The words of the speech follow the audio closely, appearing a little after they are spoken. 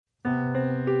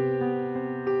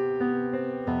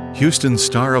Houston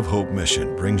Star of Hope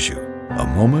Mission brings you a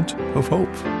moment of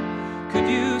hope. Could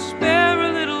you spare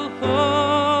a little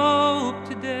hope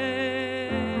today?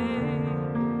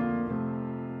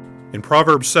 In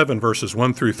Proverbs 7, verses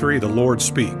 1 through 3, the Lord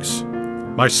speaks,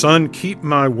 "My son, keep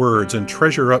my words and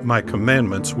treasure up my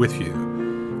commandments with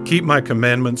you. Keep my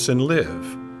commandments and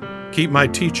live. Keep my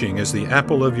teaching as the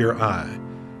apple of your eye.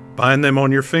 Bind them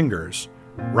on your fingers.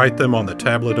 Write them on the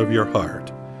tablet of your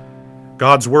heart."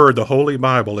 God's Word, the Holy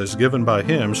Bible, is given by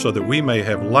Him so that we may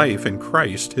have life in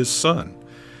Christ, His Son.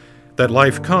 That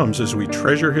life comes as we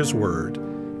treasure His Word,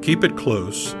 keep it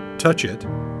close, touch it,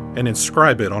 and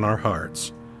inscribe it on our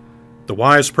hearts. The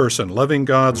wise person loving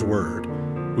God's Word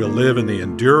will live in the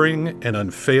enduring and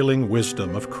unfailing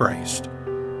wisdom of Christ.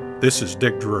 This is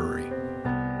Dick Drury.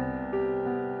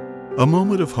 A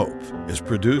Moment of Hope is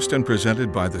produced and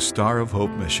presented by the Star of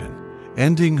Hope Mission,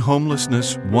 ending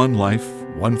homelessness one life,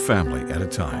 one family at a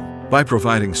time, by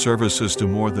providing services to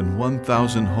more than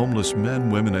 1,000 homeless men,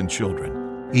 women, and children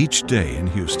each day in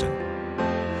Houston.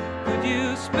 Could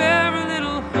you spare a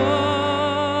little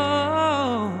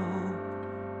hope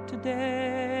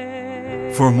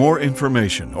today? For more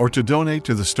information or to donate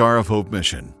to the Star of Hope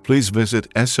Mission, please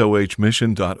visit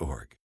sohmission.org.